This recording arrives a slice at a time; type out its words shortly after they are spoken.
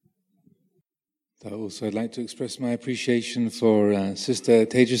Also, I'd like to express my appreciation for Sister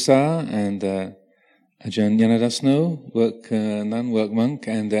Tejasa and Ajahn Yanadasno, nun, work monk,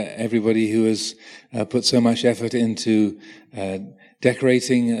 and everybody who has put so much effort into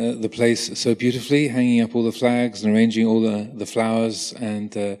decorating the place so beautifully, hanging up all the flags and arranging all the flowers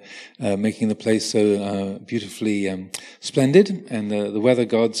and making the place so beautifully splendid. And the weather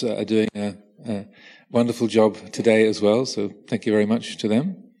gods are doing a wonderful job today as well, so thank you very much to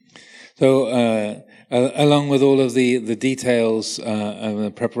them. So, along with all of the details and the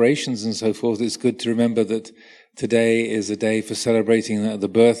preparations and so forth, it's good to remember that today is a day for celebrating the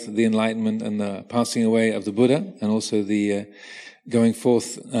birth, the enlightenment, and the passing away of the Buddha, and also the going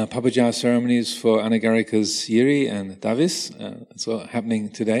forth Pabbajja ceremonies for Anagarika's Yiri and Davis. That's all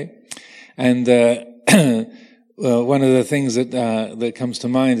happening today. And well, one of the things that comes to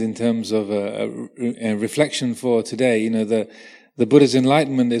mind in terms of a reflection for today, the Buddha's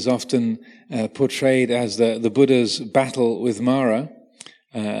enlightenment is often portrayed as the Buddha's battle with Mara,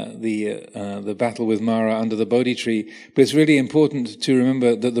 the battle with Mara under the Bodhi tree. But it's really important to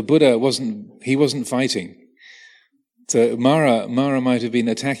remember that the Buddha wasn't fighting. So Mara might have been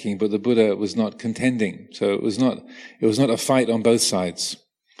attacking, but the Buddha was not contending. So it was not a fight on both sides.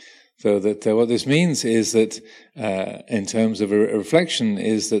 So that what this means is that, in terms of a reflection,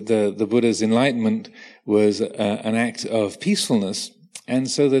 is that the Buddha's enlightenment was an act of peacefulness, and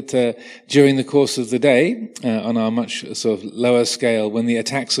so that during the course of the day, on our much sort of lower scale, when the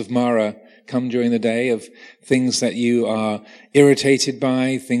attacks of Mara come during the day, of things that you are irritated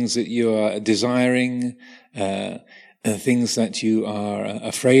by, things that you are desiring, things that you are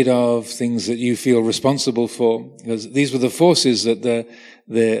afraid of, things that you feel responsible for, because these were the forces that the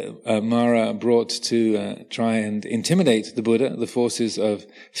Mara brought to try and intimidate the Buddha, the forces of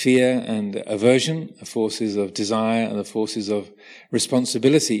fear and aversion, the forces of desire and the forces of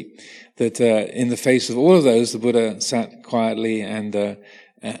responsibility. That in the face of all of those, the Buddha sat quietly, and the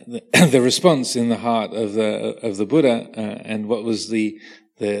response in the heart of the Buddha and what was the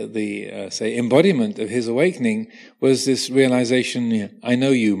say embodiment of his awakening was this realization: I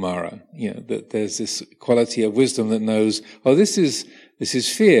know you, Mara. That there's this quality of wisdom that knows, oh, this is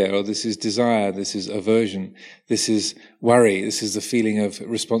fear, or this is desire, this is aversion, this is worry, this is the feeling of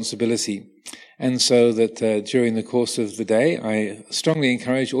responsibility. And so that during the course of the day, I strongly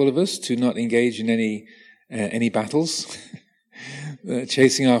encourage all of us to not engage in any battles,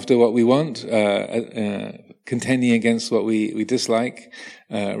 chasing after what we want, contending against what we dislike,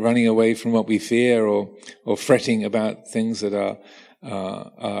 running away from what we fear, or fretting about things that are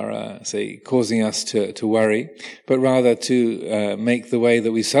say causing us to worry, but rather to make the way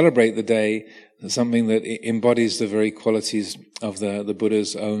that we celebrate the day something that embodies the very qualities of the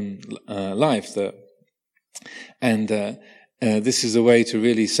Buddha's own life. This is a way to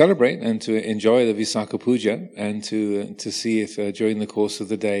really celebrate and to enjoy the Visakha Puja, and to see if during the course of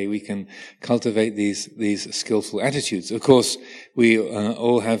the day we can cultivate these skillful attitudes. Of course, we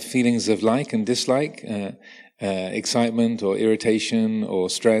all have feelings of like and dislike, excitement or irritation or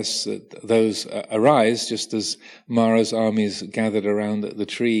stress. Those arise just as Mara's armies gathered around the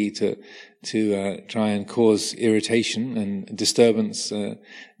tree to try and cause irritation and disturbance to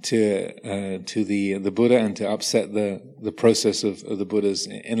the Buddha, and to upset the process of the Buddha's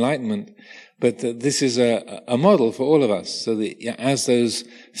enlightenment. But this is a model for all of us. So that as those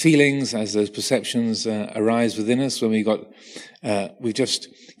feelings, as those perceptions arise within us, when we've just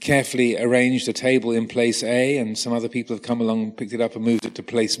carefully arranged a table in place A, and some other people have come along and picked it up and moved it to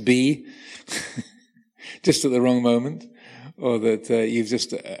place B, just at the wrong moment. Or that you've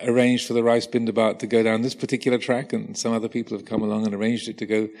just arranged for the rice bindabat to go down this particular track, and some other people have come along and arranged it to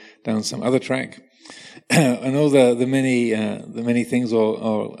go down some other track, and all the many things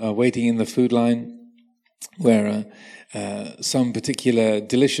are waiting in the food line, where some particular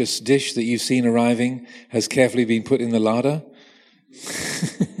delicious dish that you've seen arriving has carefully been put in the larder.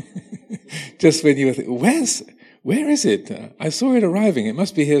 Just when you were thinking, where is it? I saw it arriving. It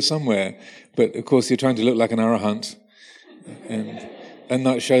must be here somewhere. But of course, you're trying to look like an arahant, and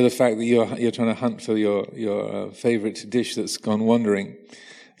not show the fact that you're trying to hunt for your favorite dish that's gone wandering.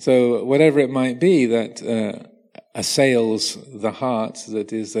 So whatever it might be that assails the heart,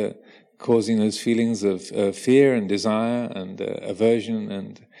 that is causing those feelings of fear and desire and aversion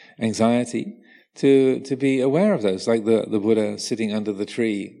and anxiety, to be aware of those, like the Buddha sitting under the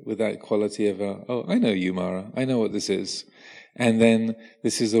tree with that quality of, oh, I know you, Mara, I know what this is. And then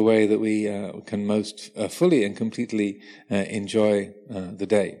this is the way that we can most fully and completely enjoy the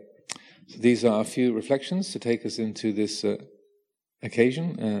day. So these are a few reflections to take us into this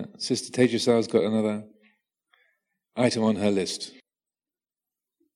occasion. Sister Tejasa's got another item on her list.